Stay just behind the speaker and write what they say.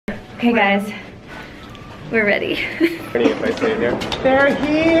Okay guys, we're ready. If I stay there. They're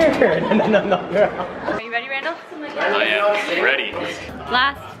here! No. Are you ready, Randall? I am ready.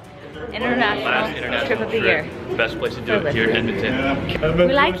 Last international trip of the year. Best place to do it here in Edmonton.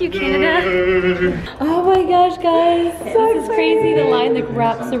 We like you, Canada. Oh my gosh, guys. This is crazy. The line like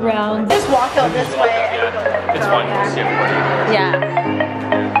wraps around. Just walk out this way. Yeah, it's fun to see everybody. Yeah.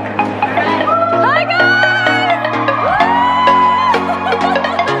 Hi guys!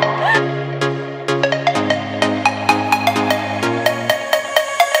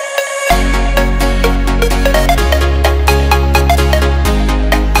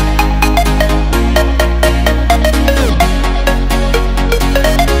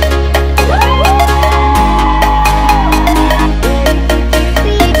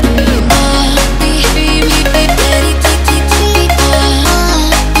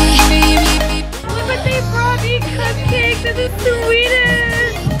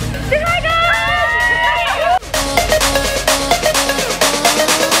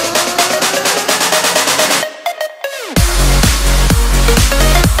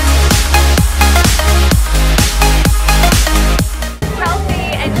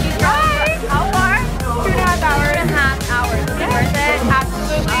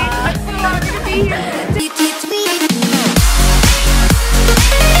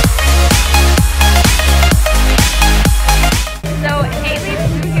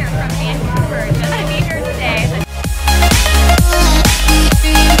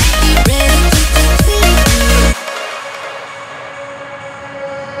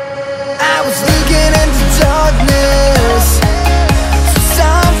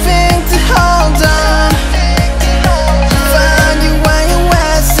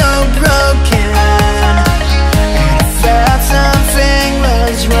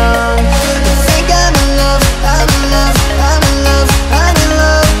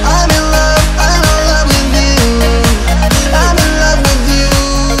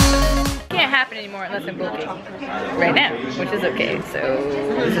 Right now, which is okay. So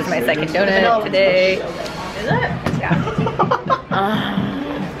this is my second donut today. Is it? Yeah.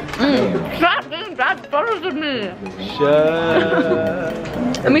 That's better than me.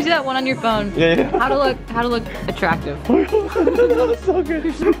 Shut. Let me see that one on your phone. Yeah. How to look attractive. That was so good.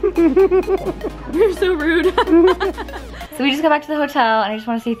 You're so rude. So we just got back to the hotel, and I just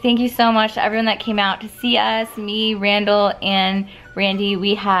want to say thank you so much to everyone that came out to see us. Me, Randall, and Randi.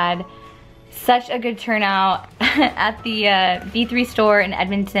 We had such a good turnout at the B3 store in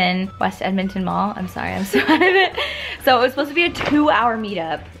Edmonton, West Edmonton Mall. I'm sorry, I'm so out of it. So it was supposed to be a 2-hour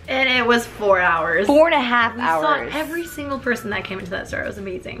meetup. And it was 4 hours. 4.5 hours. We saw every single person that came into that store. It was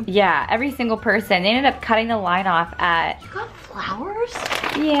amazing. Yeah, every single person. They ended up cutting the line off at... You got flowers?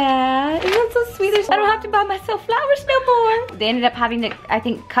 Yeah, isn't that so sweet? I don't have to buy myself flowers no more. They ended up having to, I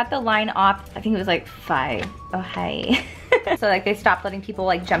think, cut the line off. I think it was like 5. Oh, hi. So like they stopped letting people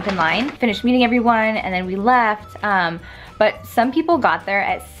like jump in line, finished meeting everyone, and then we left. But some people got there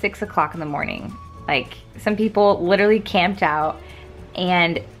at 6 o'clock in the morning. Like some people literally camped out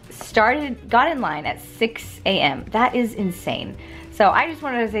and got in line at 6 a.m. That is insane. So I just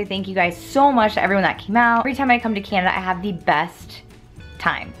wanted to say thank you guys so much to everyone that came out. Every time I come to Canada, I have the best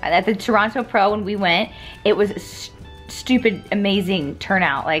time. At the Toronto Pro when we went, it was stupid amazing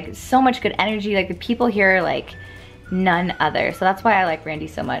turnout. Like so much good energy. Like the people here are like none other. So that's why I like Randi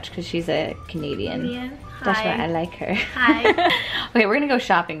so much, because she's a Canadian. Yeah. That's why I like her. Hi. Okay, we're gonna go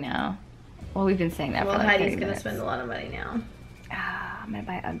shopping now. Well, we've been saying that for like 30 Heidi's gonna minutes. spend a lot of money now. I'm gonna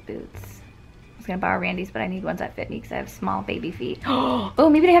buy UGG boots. I was gonna borrow Randy's, but I need ones that fit me because I have small baby feet. Oh,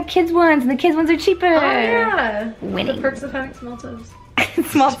 maybe they have kids ones, and the kids ones are cheaper. Oh yeah. Winning. The perks of having small toes.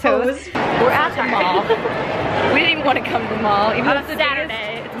 Small toes. We're at the mall. We didn't even want to come to the mall. Even though it's the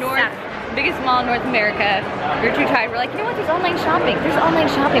Saturday. biggest mall in North America. We were too tired. We're like, you know what? There's online shopping. There's online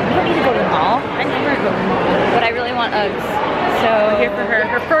shopping. We don't need to go to the mall. I never go to the mall. But I really want Uggs. So we're here for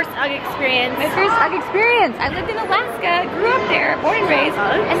her first UGG experience. My first UGG experience. I lived in Alaska, grew up there, born and raised,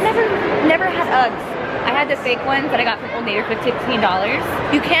 and never had Uggs. I had the fake ones that I got from Old Navy for $15.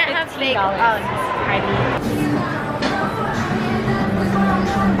 You can't have fake Uggs, Heidi.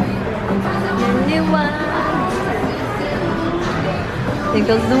 New one. I think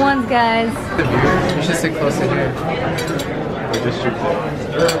those are the ones, guys. You should sit closer here.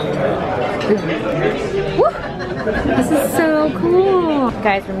 This is so cool.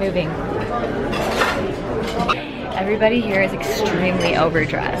 Guys, we're moving. Everybody here is extremely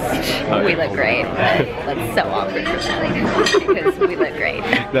overdressed. We look great. That's so awkward because we look great.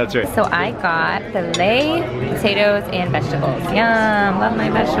 That's right. So I got filet, potatoes, and vegetables. Yum, love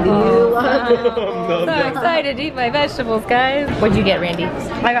my vegetables. So excited to eat my vegetables, guys. What'd you get, Randy?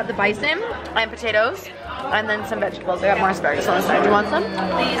 I got the bison and potatoes and then some vegetables. I got more asparagus on the side. Do you want some?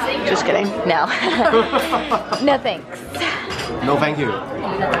 Just kidding. No. No thanks. No, thank you.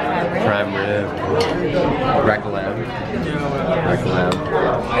 Prime rib. Rack lamb. Rack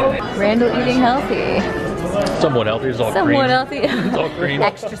lamb. Randall eating healthy. Somewhat healthy. It's all Somewhat cream. healthy. It's all cream.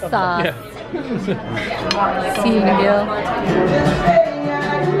 Extra sauce. Yeah. Seasoning deal.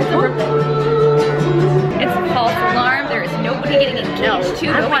 It's a false alarm. There is nobody getting engaged to.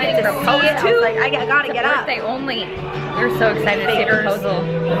 Nobody getting proposed to. I was like, I gotta get up. Birthday only. We're so excited to see a proposal.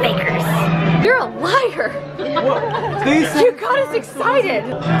 Fakers. You're a liar. You got us excited.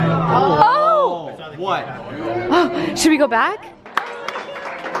 Oh. What? Oh. Should we go back?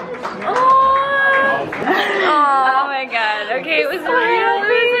 Oh my god. Okay, it was real. It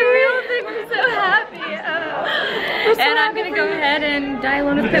was a real thing. We're so happy. And I'm gonna go ahead and die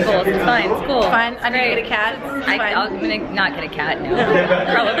alone with Pickles. It's fine. It's cool. Fine. I'm gonna get a cat. I'm gonna not get a cat. No.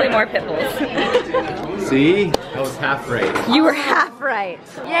 Probably more Pickles. See? I was half right. You were half right.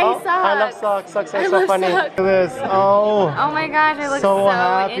 Yay, socks. I love socks. Socks are so love funny. socks. Look at this. Oh. Oh my gosh, I look So so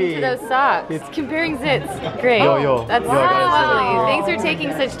happy. into those socks. It's- Comparing zits. Great. Yo. That's Yo, I gotta say lovely. Thanks for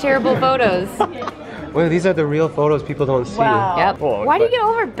taking such terrible photos. Well, these are the real photos people don't see. Wow. Yep. Oh, Why do you but- get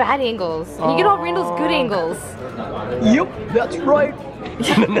all of our bad angles? You get all of Randall's good angles. Yep, that's right.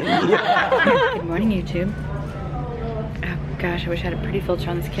 Good morning, YouTube. Oh gosh, I wish I had a pretty filter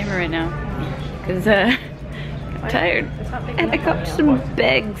on this camera right now. Because I'm tired. And I got some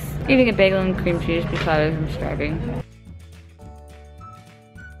bags. Eating a bagel and cream cheese because I'm starving.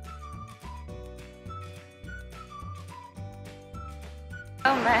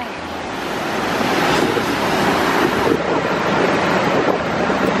 Oh my.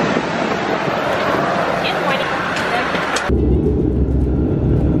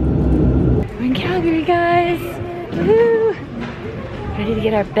 We're in Calgary, guys. Woo! Ready to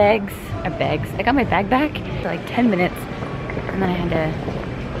get our bags. I got my bag back for like 10 minutes, and then I had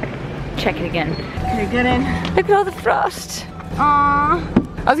to check it again. You're good in. Look at all the frost. Aww.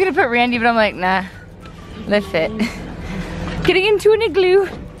 I was gonna put Randy, but I'm like, nah, let fit. Getting into an igloo.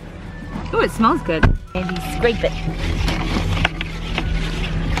 Oh, it smells good. Randy, scrape it.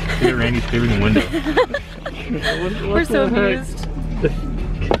 Look at Randy's clearing the window. We're so amused. This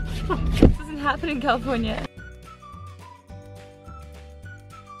doesn't happen in California.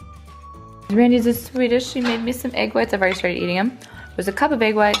 Randy's is Swedish. She made me some egg whites. I've already started eating them. There's a cup of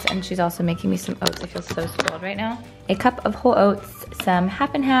egg whites, and she's also making me some oats. I feel so spoiled right now. A cup of whole oats, some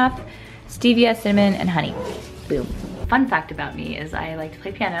half and half, stevia, cinnamon, and honey. Boom. Fun fact about me is I like to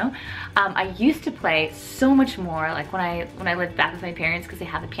play piano. I used to play so much more, like when I lived back with my parents, because they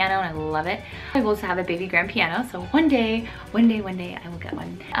have a piano and I love it. I will also have a baby grand piano, so one day I will get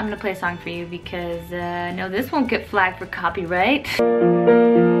one. I'm gonna play a song for you because no, this won't get flagged for copyright.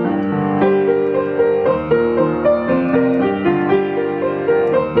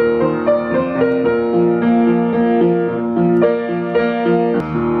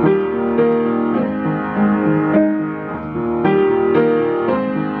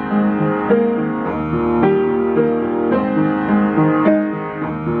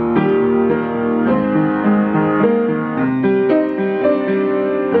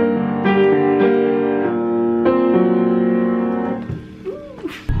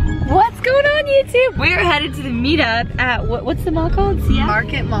 We're headed to the meetup at, what's the mall called?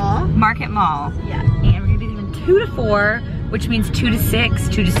 Market Mall. Market Mall. Yeah. And we're gonna be there from 2 to 4, which means 2 to 6,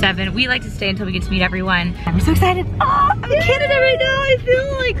 2 to 7. We like to stay until we get to meet everyone. And we're so excited. Oh, I'm in Canada right now. I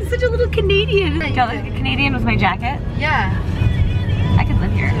feel like such a little Canadian. Do you look like a Canadian with my jacket? Yeah. I could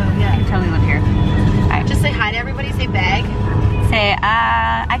live here. Yeah. I could totally live here. Alright. Just say hi to everybody. Say bag. Say,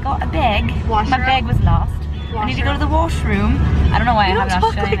 I got a bag. Washroom? My bag was lost. I need to go to the washroom. I don't know why I have an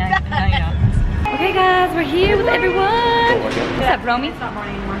Australian accent. No, you don't. Okay guys, we're here with everyone. What's up, Romy? It's not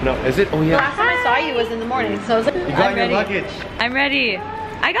morning anymore. No, is it? Oh The yeah. last time I saw you was in the morning, so I was like, You got I'm your ready. luggage. I'm ready.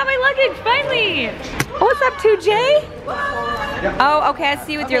 I got my luggage, finally. Oh, what's up, 2J? Oh, okay, I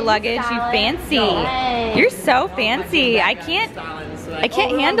see you with your luggage. You fancy. You're so fancy. I can't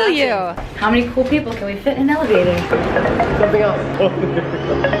handle you. How many cool people can we fit in an elevator? Something else.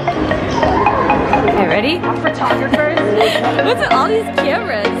 Okay, ready? photographers. What's with all these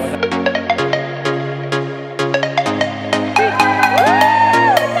cameras?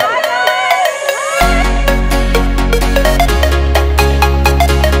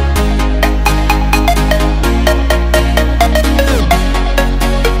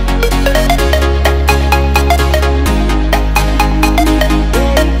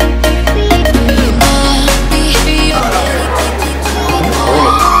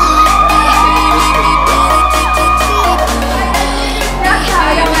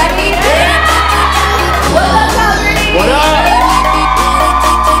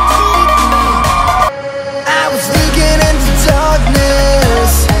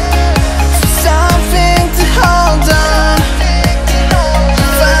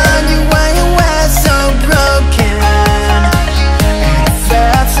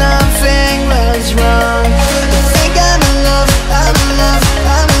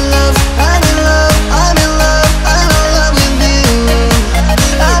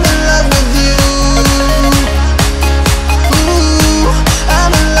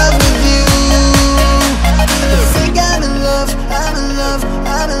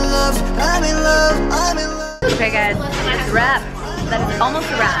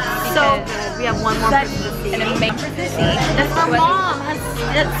 run. So good. We have one more person to see. And it makes her see. Her mom has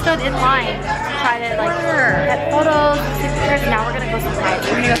stood in line to try to like get photos, take pictures. Now we're gonna go surprise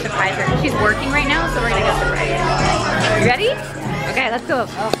her. We're gonna go surprise her. She's working right now, so we're gonna go surprise her. You ready? Okay, let's go.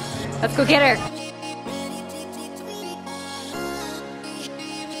 Let's go get her.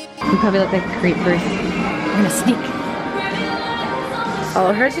 You probably look like a creep first. We're gonna sneak.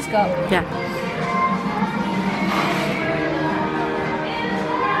 Follow her, just go. Yeah.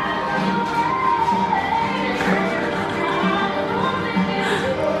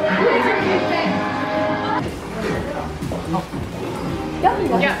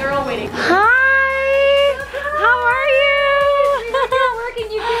 Yeah, they're all waiting. Hi! How are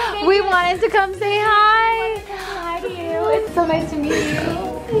you? We wanted to come say hi. Hi to you. It's so nice to meet you.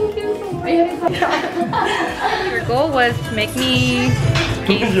 Thank you so much. Your goal was to make me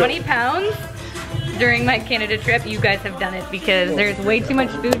gain 20 pounds during my Canada trip. You guys have done it because there's way too much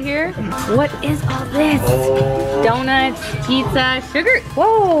food here. What is all this? Donuts, pizza, sugar.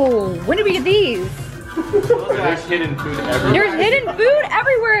 Whoa, when did we get these? There's hidden food everywhere. There's hidden food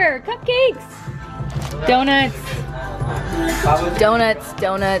everywhere. Cupcakes, donuts, donuts.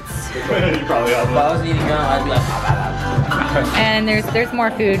 You probably have one. And there's more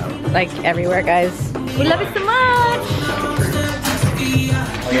food like everywhere, guys. We love it so much.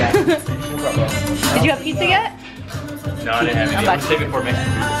 Oh yeah. Did you have pizza yet? No, I didn't have any. I'm saving for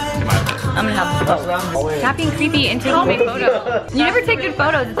Mexican food. I'm gonna have both. Stop being creepy and take my photo. You never take good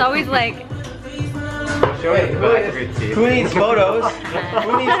photos. It's always like. Who needs photos?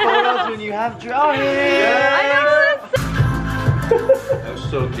 Who needs photos when you have drawing? I know. That was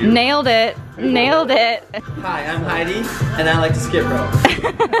so cute. Nailed it. Nailed it. Hi, I'm Heidi, and I like to skip rope.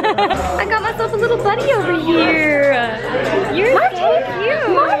 I got myself a little buddy over here. You're so cute.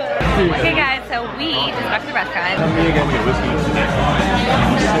 Okay guys, so we just got to the restaurant. I'm gonna get me a whiskey.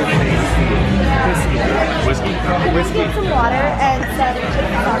 Whiskey. Some water and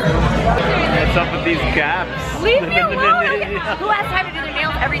What's up with these caps? Leave me alone. Who has time to do their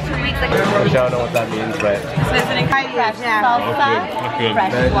nails every 2 weeks? Like, I don't know what that means, but listening to fresh salsa,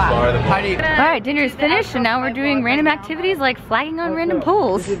 fresh guac. Heidi. All right, dinner is finished, and now we're doing random activities like flagging on random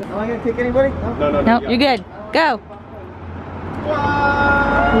poles. Am I gonna take anybody? No. Nope, you're good. Go.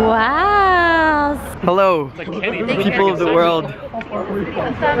 Wow. Hello, Kenny. people of the world,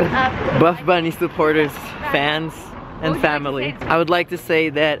 Buff Bunny supporters, fans, and family. I would like to say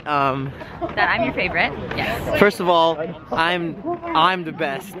that That I'm your favorite. Yes. first of all, I'm the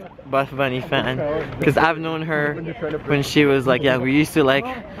best Buff Bunny fan because I've known her when she was like, yeah, we used to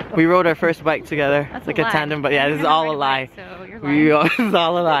we rode our first bike together. That's like a a lie. tandem, but yeah, this is You're all gonna a ride lie. a bike, so you're lying. It's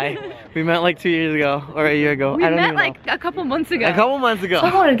all a lie. We met like 2 years ago or a year ago. We I don't met even like know. a couple months ago. A couple months ago. So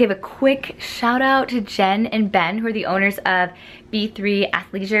I wanted to give a quick shout out to Jen and Ben, who are the owners of B3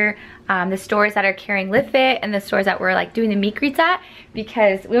 Athleisure, the stores that are carrying Live Fit and the stores that we're like doing the meet greets at,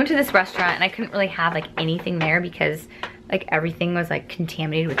 because we went to this restaurant and I couldn't really have like anything there because like everything was like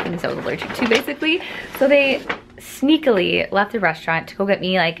contaminated with things I was allergic to basically. So they sneakily left the restaurant to go get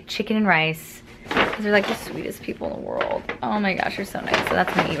me like chicken and rice because they're like the sweetest people in the world. Oh my gosh, they're so nice. So that's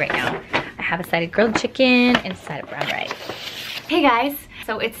what I'm gonna eat right now. I have a side of grilled chicken and a side of brown rice. Hey guys,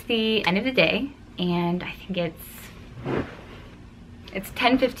 so it's the end of the day and I think it's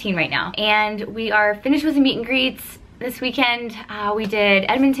 10:15 right now. And we are finished with the meet and greets this weekend. We did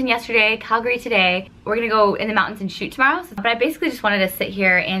Edmonton yesterday, Calgary today. We're gonna go in the mountains and shoot tomorrow. But I basically just wanted to sit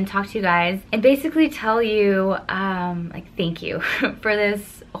here and talk to you guys and basically tell you, like, thank you for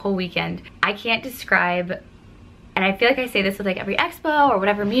this whole weekend. I can't describe, and I feel like I say this with like every expo or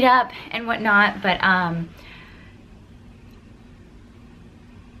whatever meetup and whatnot, but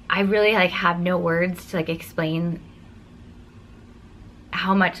I really like have no words to like explain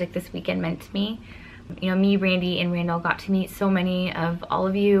how much like this weekend meant to me. You know, me, Randy, and Randall got to meet so many of all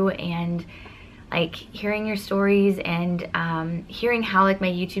of you, and like hearing your stories and hearing how like my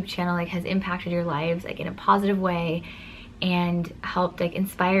YouTube channel like has impacted your lives like in a positive way and helped like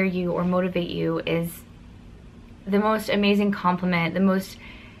inspire you or motivate you is the most amazing compliment, the most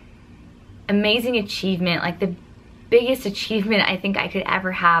amazing achievement, like the biggest achievement I think I could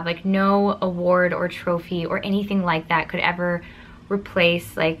ever have. Like no award or trophy or anything like that could ever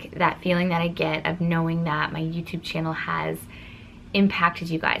replace like that feeling that I get of knowing that my YouTube channel has impacted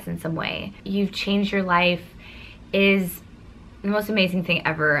you guys in some way. You've changed your life is the most amazing thing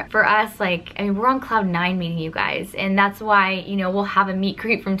ever. For us, like, I mean, we're on cloud 9 meeting you guys, and that's why, you know, we'll have a meet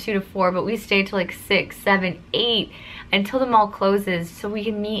greet from 2 to 4, but we stay till like 6, 7, 8 until the mall closes so we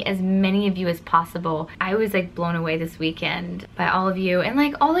can meet as many of you as possible. I was like blown away this weekend by all of you, and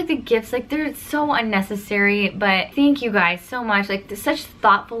like all like the gifts, like they're so unnecessary, but thank you guys so much. Like such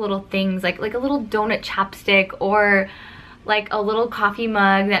thoughtful little things, like a little donut chapstick or like a little coffee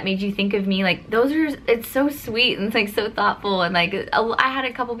mug that made you think of me. Like those are, it's so sweet and it's like so thoughtful. And like I had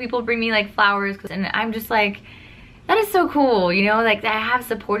a couple people bring me like flowers, and I'm just like, that is so cool, you know, like I have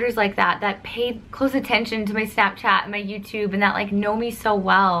supporters like that pay close attention to my Snapchat and my YouTube and that like know me so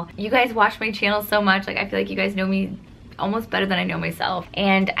well. You guys watch my channel so much, like I feel like you guys know me almost better than I know myself,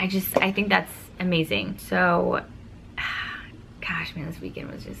 and I think that's amazing. So gosh, man, this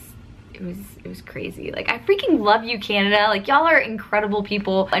weekend was just, it was crazy. Like I freaking love you, Canada. Like y'all are incredible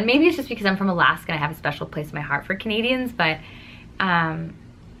people, and maybe it's just because I'm from Alaska and I have a special place in my heart for Canadians, but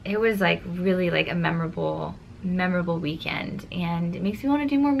it was like really like a memorable weekend, and it makes me want to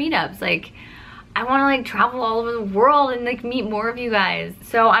do more meetups. Like I want to like travel all over the world and like meet more of you guys.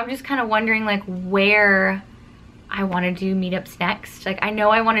 So I'm just kind of wondering like where I want to do meetups next. Like I know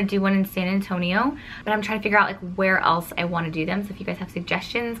I want to do one in San Antonio, but I'm trying to figure out like where else I want to do them. So if you guys have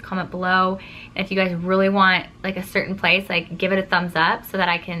suggestions, comment below. And if you guys really want like a certain place, like give it a thumbs up so that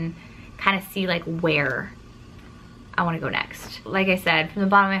I can kind of see like where I want to go next. Like I said, from the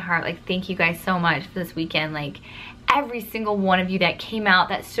bottom of my heart, like thank you guys so much for this weekend. Like every single one of you that came out,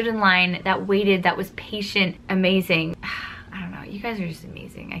 that stood in line, that waited, that was patient, amazing. I don't know, you guys are just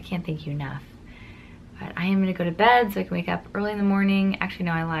amazing. I can't thank you enough. But I am gonna go to bed so I can wake up early in the morning. Actually,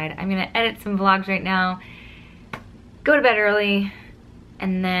 no, I lied. I'm gonna edit some vlogs right now, go to bed early,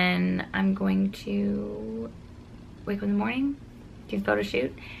 and then I'm going to wake up in the morning, do the photo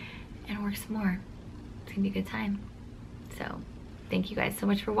shoot, and work some more. It's gonna be a good time. So thank you guys so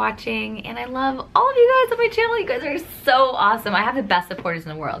much for watching, and I love all of you guys on my channel. You guys are so awesome. I have the best supporters in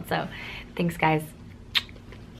the world, so thanks guys.